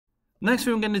Next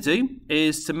thing we're going to do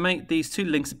is to make these two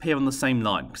links appear on the same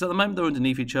line, because at the moment they're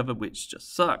underneath each other, which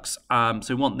just sucks. So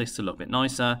we want this to look a bit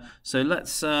nicer. So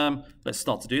let's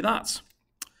start to do that.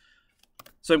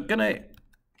 So I'm going to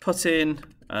put in,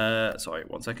 sorry,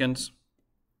 1 second.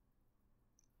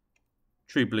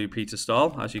 True Blue Peter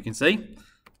style, as you can see.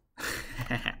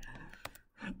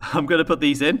 I'm going to put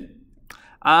these in.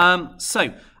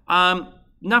 Navlinks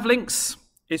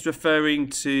is referring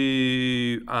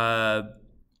to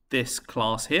this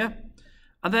class here.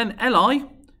 And then li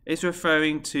is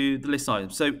referring to the list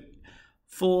items. So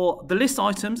for the list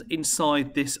items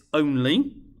inside this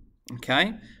only,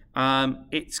 okay,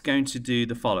 it's going to do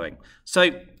the following.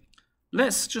 So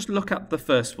let's just look at the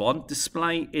first one,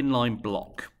 display inline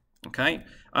block. Okay,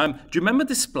 do you remember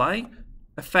display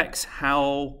affects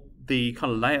how the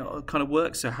kind of layout kind of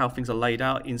works, so how things are laid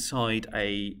out inside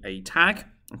a tag?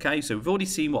 Okay, so we've already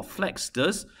seen what flex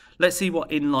does. Let's see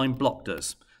what inline block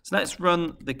does. So let's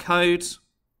run the code.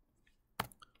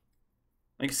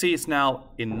 You can see it's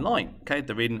now in line. Okay,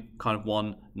 they're in kind of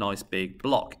one nice big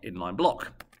block, inline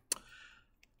block.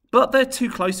 But they're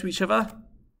too close to each other,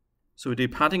 so we do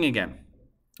padding again.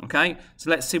 Okay,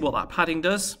 so let's see what that padding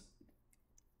does.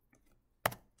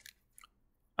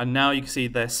 And now you can see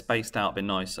they're spaced out a bit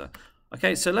nicer.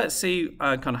 Okay, so let's see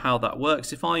kind of how that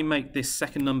works. If I make this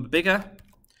second number bigger,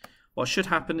 what should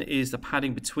happen is the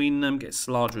padding between them gets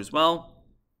larger as well.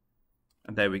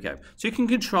 And there we go. So you can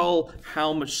control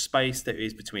how much space there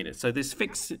is between it. So there's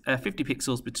 50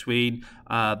 pixels between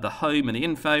the home and the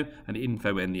info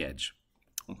and the edge.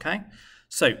 Okay,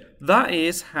 so that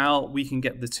is how we can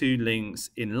get the two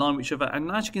links in line with each other.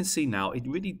 And as you can see now, it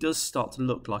really does start to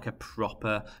look like a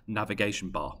proper navigation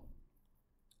bar.